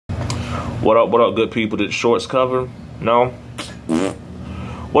What up, good people? Did shorts cover? No?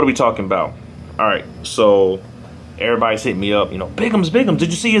 What are we talking about? Alright, so everybody's hitting me up, you know, Bigums, did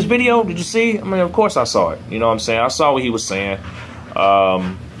you see his video? Did you see? I mean, of course I saw it. You know what I'm saying? I saw what he was saying.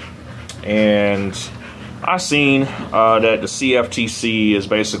 And I seen that the CFTC is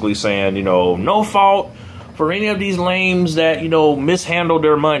basically saying, you know, no fault for any of these lames that, you know, mishandle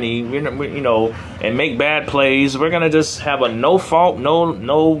their money, you know, and make bad plays. We're gonna just have a no fault,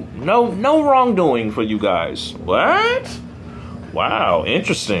 no wrongdoing for you guys. What? Wow,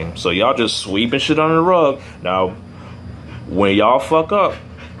 interesting. So y'all just sweeping shit under the rug. Now, when y'all fuck up,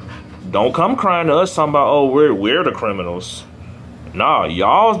 don't come crying to us talking about, oh, we're the criminals. Nah,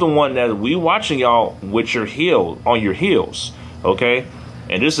 y'all's the one that we watching y'all with your on your heels, okay?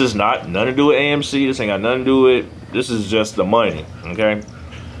 And this is nothing to do with AMC. This ain't got nothing to do with, this is just the money, okay?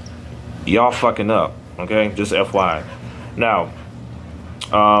 Y'all fucking up, okay? Just FYI. Now,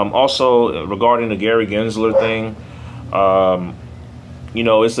 also regarding the Gary Gensler thing, you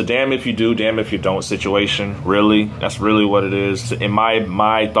know, it's a damn if you do, damn if you don't situation. Really, that's really what it is. And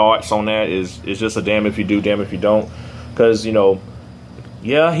my thoughts on that is it's just a damn if you do, damn if you don't. Because, you know,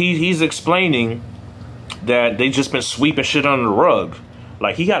 yeah, he's explaining that they just been sweeping shit under the rug.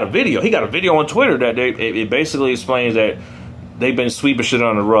 Like, he got a video on Twitter that it basically explains that they've been sweeping shit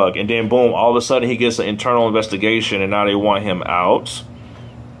under the rug, and then boom, all of a sudden he gets an internal investigation, and now they want him out.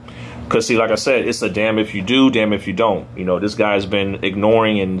 Because, see, like I said, it's a damn if you do, damn if you don't. You know, this guy's been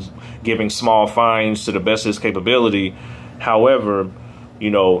ignoring and giving small fines to the best of his capability. However, you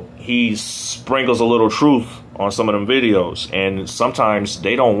know, he sprinkles a little truth on some of them videos. And sometimes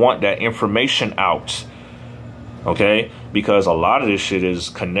they don't want that information out. Okay? Because a lot of this shit is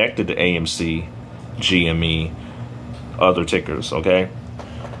connected to AMC, GME, other tickers. Okay?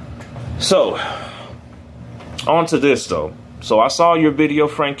 So, on to this, though. So I saw your video,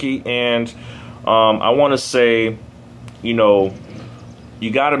 Frankie, and I want to say, you know, you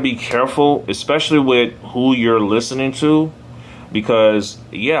got to be careful, especially with who you're listening to, because,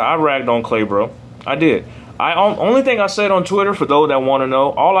 yeah, I ragged on Clay, bro. I did. Only thing I said on Twitter, for those that want to know,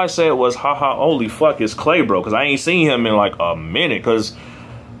 all I said was, haha, holy fuck, it's Clay, bro, because I ain't seen him in like a minute, because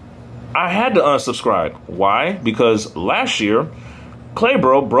I had to unsubscribe. Why? Because last year, Clay,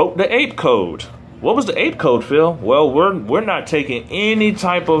 bro, broke the APE code. What was the APE code, Phil? Well, we're not taking any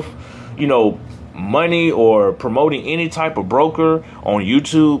type of, you know, money or promoting any type of broker on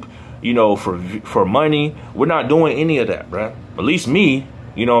YouTube, you know, for money. We're not doing any of that, bruh. At least me,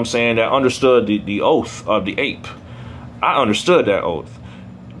 you know what I'm saying, that understood the oath of the APE. I understood that oath.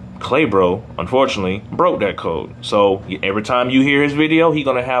 Clay, bro, unfortunately, broke that code. So every time you hear his video, he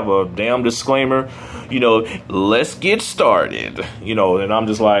gonna have a damn disclaimer, you know, let's get started. You know, and I'm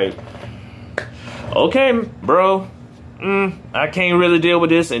just like, okay, bro, I can't really deal with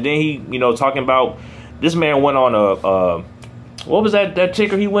this. And then he, you know, talking about, this man went on a, what was that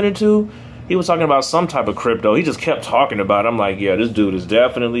ticker he went into? He was talking about some type of crypto. He just kept talking about it. I'm like, yeah, this dude is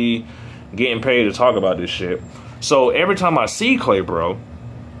definitely getting paid to talk about this shit. So every time I see Clay, bro,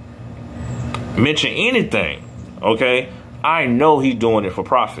 mention anything, okay, I know he's doing it for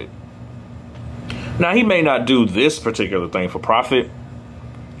profit. Now, he may not do this particular thing for profit,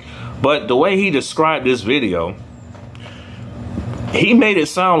 but the way he described this video, he made it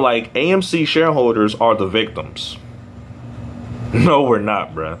sound like AMC shareholders are the victims. No, we're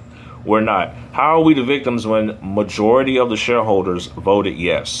not, bruh. We're not. How are we the victims when majority of the shareholders voted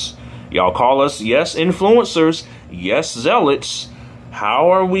yes? Y'all call us, yes, influencers, yes, zealots. How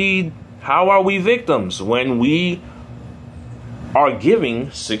are we victims when we are giving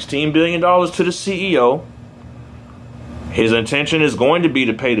 $16 billion to the CEO? His intention is going to be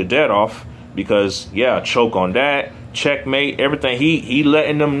to pay the debt off because, yeah, choke on that, checkmate, everything. He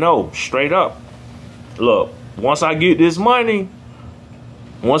letting them know straight up. Look, once I get this money,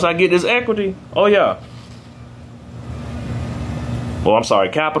 once I get this equity, oh yeah. Well, I'm sorry,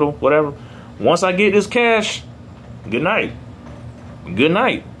 capital, whatever. Once I get this cash, good night. Good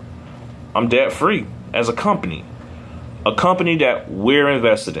night. I'm debt free as a company that we're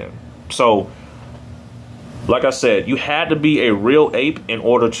invested in. So, like I said, you had to be a real ape in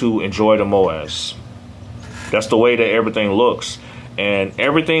order to enjoy the MOAS. That's the way that everything looks. And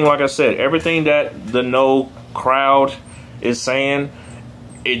everything, like I said, everything that the no crowd is saying,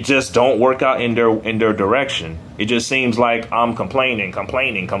 it just don't work out in their direction. It just seems like I'm complaining.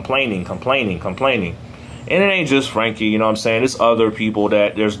 And it ain't just Frankie, you know what I'm saying? It's other people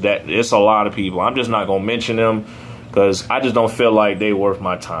it's a lot of people. I'm just not going to mention them because I just don't feel like they worth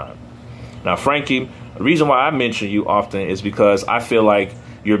my time. Now, Frankie, the reason why I mention you often is because I feel like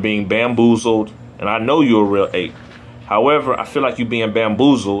you're being bamboozled, and I know you're a real ape. However, I feel like you're being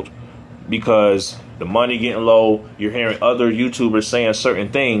bamboozled because the money getting low. You're hearing other YouTubers saying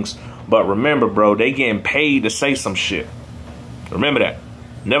certain things. But remember, bro, they getting paid to say some shit. Remember that.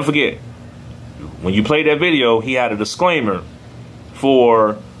 Never forget. When you played that video, he had a disclaimer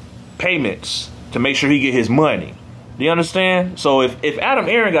for payments to make sure he get his money. Do you understand? So if Adam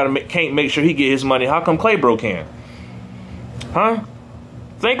Aaron can't make sure he get his money, how come Claybro can? Huh?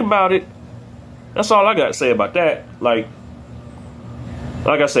 Think about it. That's all I got to say about that. Like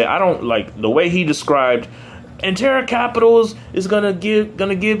I said, I don't like the way he described. And Terra Capitals is gonna give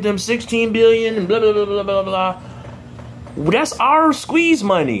them 16 billion and blah blah blah blah blah blah. That's our squeeze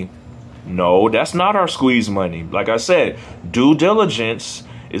money. No, that's not our squeeze money. Like I said, due diligence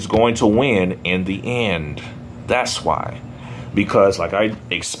is going to win in the end. That's why. Because like I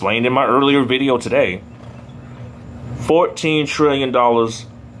explained in my earlier video today, $14 trillion,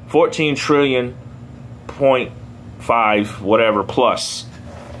 14 trillion point five whatever plus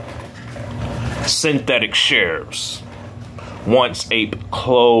synthetic shares once APE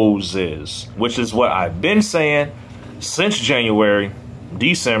closes, which is what I've been saying since January,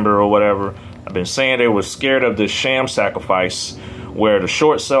 December or whatever. I've been saying they were scared of this sham sacrifice where the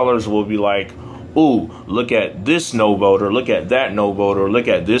short sellers will be like, ooh, look at this no voter, look at that no voter, look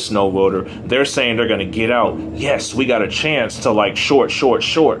at this no voter. They're saying they're going to get out. Yes, we got a chance to like short.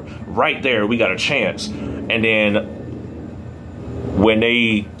 Right there, we got a chance. And then when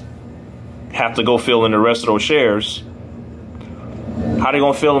they have to go fill in the rest of those shares, how they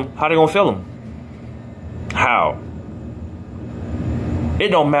going to fill them? How they going to fill them? How? It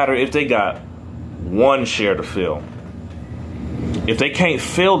don't matter if they got one share to fill. If they can't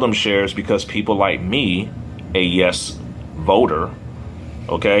fill them shares because people like me, a yes voter,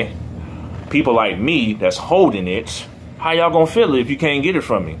 okay? People like me that's holding it, how y'all gonna fill it if you can't get it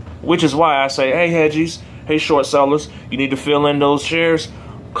from me? Which is why I say, hey hedgies, hey short sellers, you need to fill in those shares,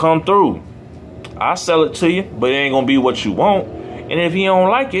 come through. I'll sell it to you, but it ain't gonna be what you want. And if you don't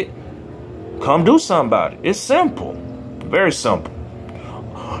like it, come do something about it. It's simple, very simple.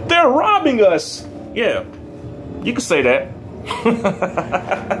 They're robbing us. Yeah, you can say that.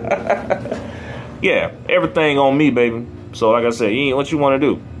 Yeah, everything on me, baby. So like I said, you ain't what you want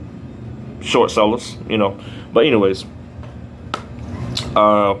to do. Short sellers, you know. But anyways, what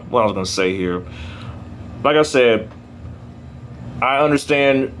I was gonna say here, like I said, I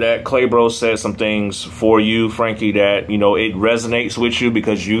understand that Claybro said some things for you, Frankie, that, you know, it resonates with you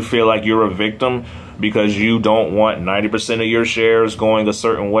because you feel like you're a victim because you don't want 90% of your shares going a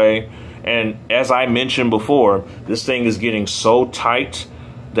certain way. And as I mentioned before, this thing is getting so tight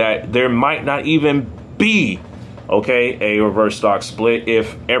that there might not even be, okay, a reverse stock split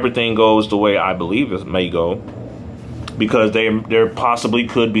if everything goes the way I believe it may go. Because there possibly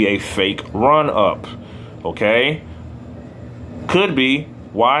could be a fake run up, okay? Could be.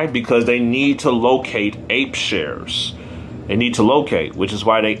 Why? Because they need to locate APE shares. They need to locate, which is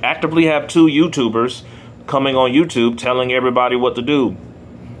why they actively have two YouTubers coming on YouTube telling everybody what to do.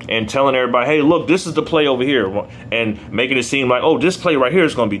 And telling everybody, hey, look, this is the play over here. And making it seem like, oh, this play right here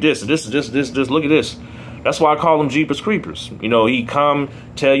is going to be this. And this is this. Look at this. That's why I call them Jeepers Creepers. You know, he come,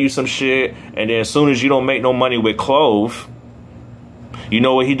 tell you some shit. And then as soon as you don't make no money with Clove, you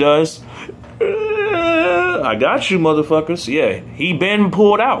know what he does? I got you, motherfuckers. Yeah, he been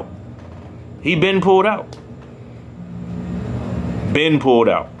pulled out. He been pulled out. Been pulled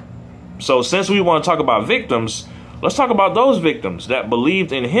out. So since we want to talk about victims, let's talk about those victims that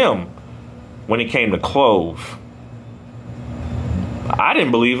believed in him when it came to Clove. I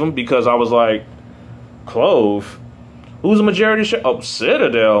didn't believe him because I was like, Clove? Who's the majority share? Oh,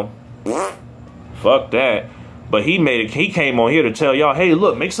 Citadel. Fuck that. But he made it. He came on here to tell y'all, hey,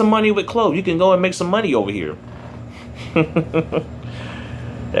 look, make some money with Clove. You can go and make some money over here.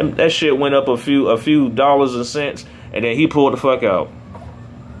 that shit went up a few dollars and cents, and then he pulled the fuck out.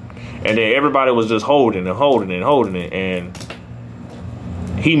 And then everybody was just holding it, and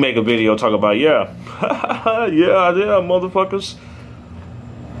he make a video talk about, yeah, yeah, motherfuckers,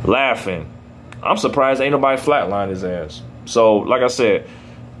 laughing. I'm surprised ain't nobody flatline his ass. So, like I said,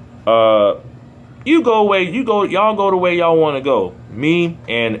 y'all go the way y'all want to go. Me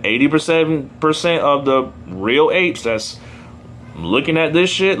and 80% of the real apes that's looking at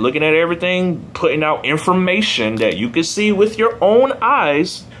this shit, looking at everything, putting out information that you can see with your own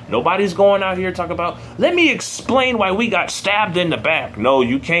eyes. Nobody's going out here talking about, let me explain why we got stabbed in the back. No,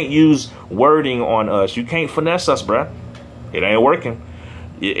 you can't use wording on us. You can't finesse us, bruh. It ain't working.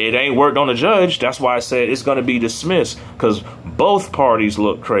 It ain't worked on the judge. That's why I said it's going to be dismissed, because both parties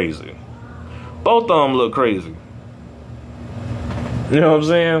look crazy. Both of them look crazy. You know what I'm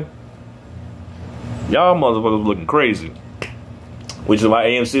saying? Y'all motherfuckers looking crazy. which is why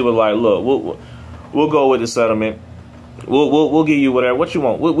AMC was like, look, we'll go with the settlement. We'll give you whatever what you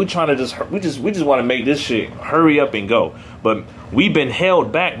want. We're trying to just we just want to make this shit hurry up and go. But we've been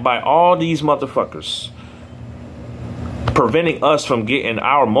held back by all these motherfuckers, preventing us from getting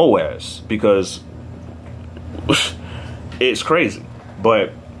our MOAS, because it's crazy.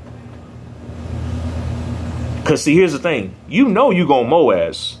 But because see, here's the thing, you know you gonna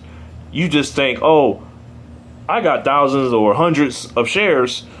MOAS. You just think, oh, I got thousands or hundreds of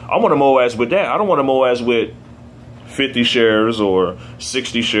shares, I want to MOAS with that. I don't want to MOAS with 50 shares or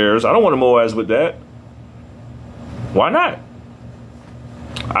 60 shares. I don't want to MOAS with that. Why not?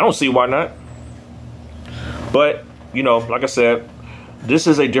 I don't see why not. But, you know, like I said, this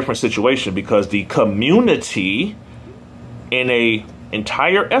is a different situation because the community, in a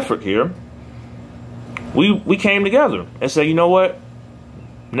entire effort here, we came together and said, you know what?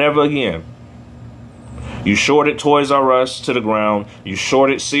 Never again. You shorted Toys R Us to the ground. You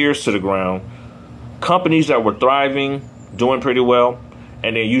shorted Sears to the ground. Companies that were thriving, doing pretty well,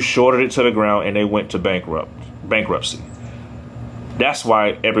 and then you shorted it to the ground and they went to bankruptcy. That's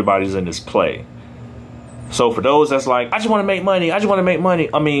why everybody's in this play. So for those that's like, I just want to make money. I just want to make money.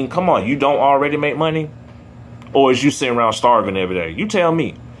 I mean, come on. You don't already make money? Or is you sitting around starving every day? You tell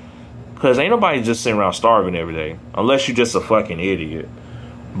me. Because ain't nobody just sitting around starving every day. Unless you're just a fucking idiot.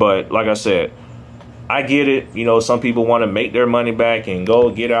 But like I said, I get it. You know, some people want to make their money back and go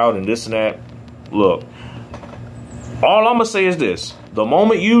get out and this and that. Look, all I'm going to say is this. The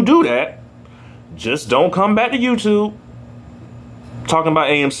moment you do that, just don't come back to YouTube talking about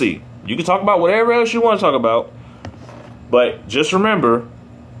AMC. You can talk about whatever else you want to talk about. But just remember,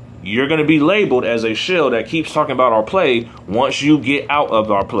 you're going to be labeled as a shill that keeps talking about our play once you get out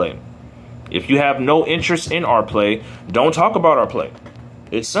of our play. If you have no interest in our play, don't talk about our play.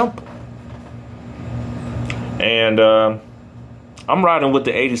 It's simple. And I'm riding with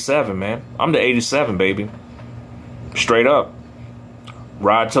the 87, man. I'm the 87, baby. Straight up.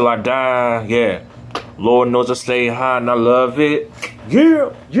 Ride till I die, yeah. Lord knows I stay high and I love it.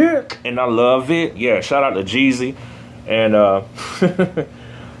 Yeah, yeah. And I love it. Yeah, shout out to Jeezy. And,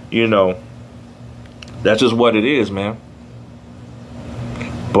 you know, that's just what it is, man.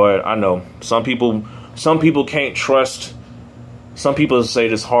 But I know some people can't trust. Some people say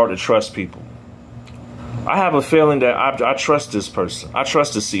it's hard to trust people. I have a feeling that I trust this person. I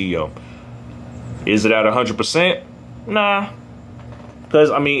trust the CEO. Is it at 100%? Nah. Because,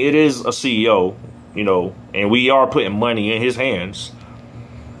 I mean, it is a CEO, you know, and we are putting money in his hands.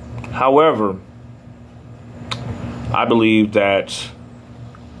 However, I believe that,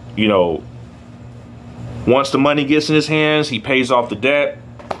 you know, once the money gets in his hands, he pays off the debt,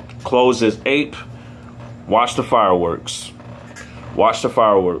 closes APE, watch the fireworks. Watch the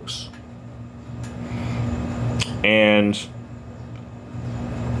fireworks. And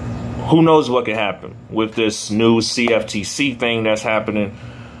who knows what can happen with this new CFTC thing that's happening,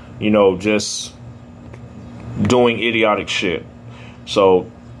 you know, just doing idiotic shit.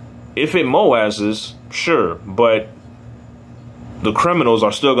 So if it MOASes, sure, but the criminals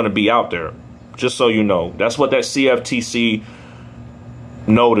are still going to be out there, just so you know. That's what that CFTC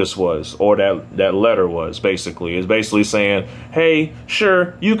notice was, or that letter was, basically. It's basically saying, hey,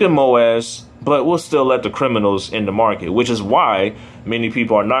 sure, you can MOAS, but we'll still let the criminals in the market, which is why many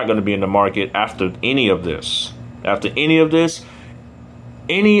people are not going to be in the market after any of this. After any of this,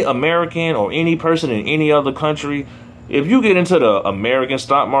 any American or any person in any other country, if you get into the American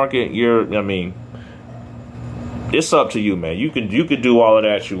stock market, I mean, it's up to you, man. You can do all of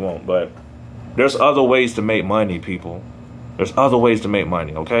that you want, but there's other ways to make money, people. There's other ways to make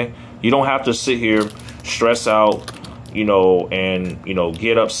money, okay? You don't have to sit here, stress out, you know, and, you know,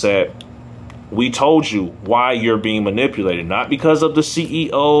 get upset. We told you why you're being manipulated, not because of the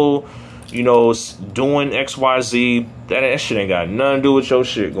CEO, you know, doing XYZ. That shit ain't got nothing to do with your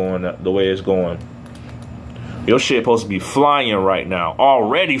shit going the way it's going. Your shit supposed to be flying right now,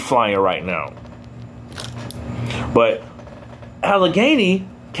 already flying right now. But Allegheny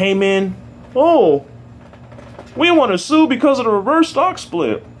came in, oh, we want to sue because of the reverse stock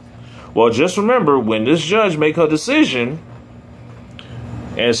split. Well, just remember, when this judge make her decision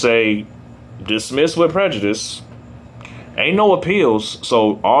and say, dismiss with prejudice, ain't no appeals.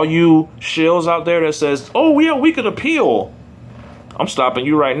 So all you shills out there that says, oh, yeah, we could appeal, I'm stopping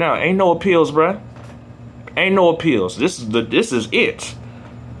you right now. Ain't no appeals, bruh. Ain't no appeals. This is it.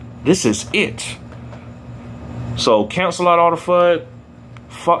 This is it. So cancel out all the FUD.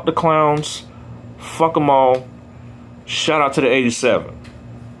 Fuck the clowns. Fuck them all. Shout out to the 87.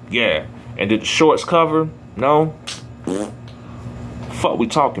 Yeah. And did the shorts cover? No. Fuck we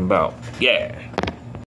talking about? Yeah.